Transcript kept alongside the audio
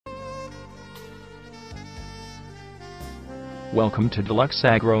Welcome to Deluxe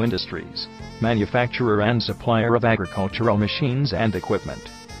Agro Industries, manufacturer and supplier of agricultural machines and equipment.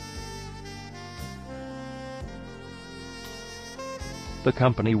 The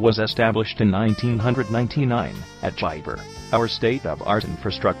company was established in 1999 at Jaipur. Our state-of-the-art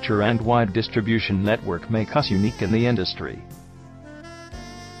infrastructure and wide distribution network make us unique in the industry.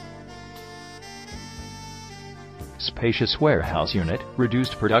 Spacious warehouse unit,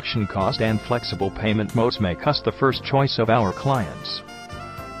 reduced production cost and flexible payment modes make us the first choice of our clients.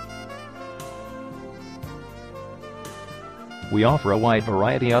 We offer a wide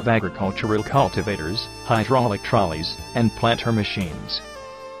variety of agricultural cultivators, hydraulic trolleys, and planter machines.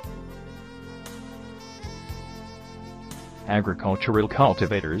 Agricultural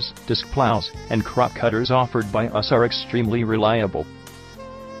cultivators, disc plows, and crop cutters offered by us are extremely reliable.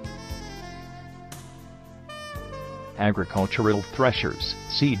 Agricultural threshers,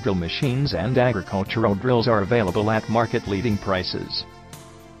 seed drill machines and agricultural drills are available at market-leading prices.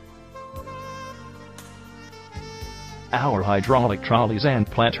 Our hydraulic trolleys and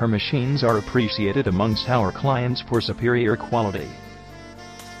planter machines are appreciated amongst our clients for superior quality.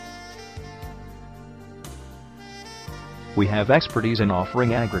 We have expertise in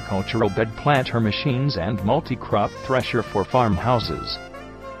offering agricultural bed planter machines and multi-crop thresher for farmhouses.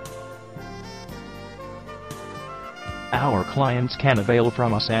 Our clients can avail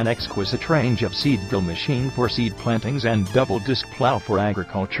from us an exquisite range of seed drill machine for seed plantings and double disc plow for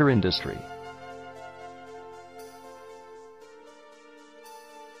agriculture industry.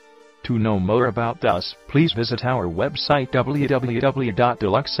 To know more about us, please visit our website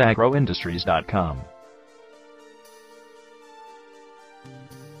www.deluxeagroindustries.com.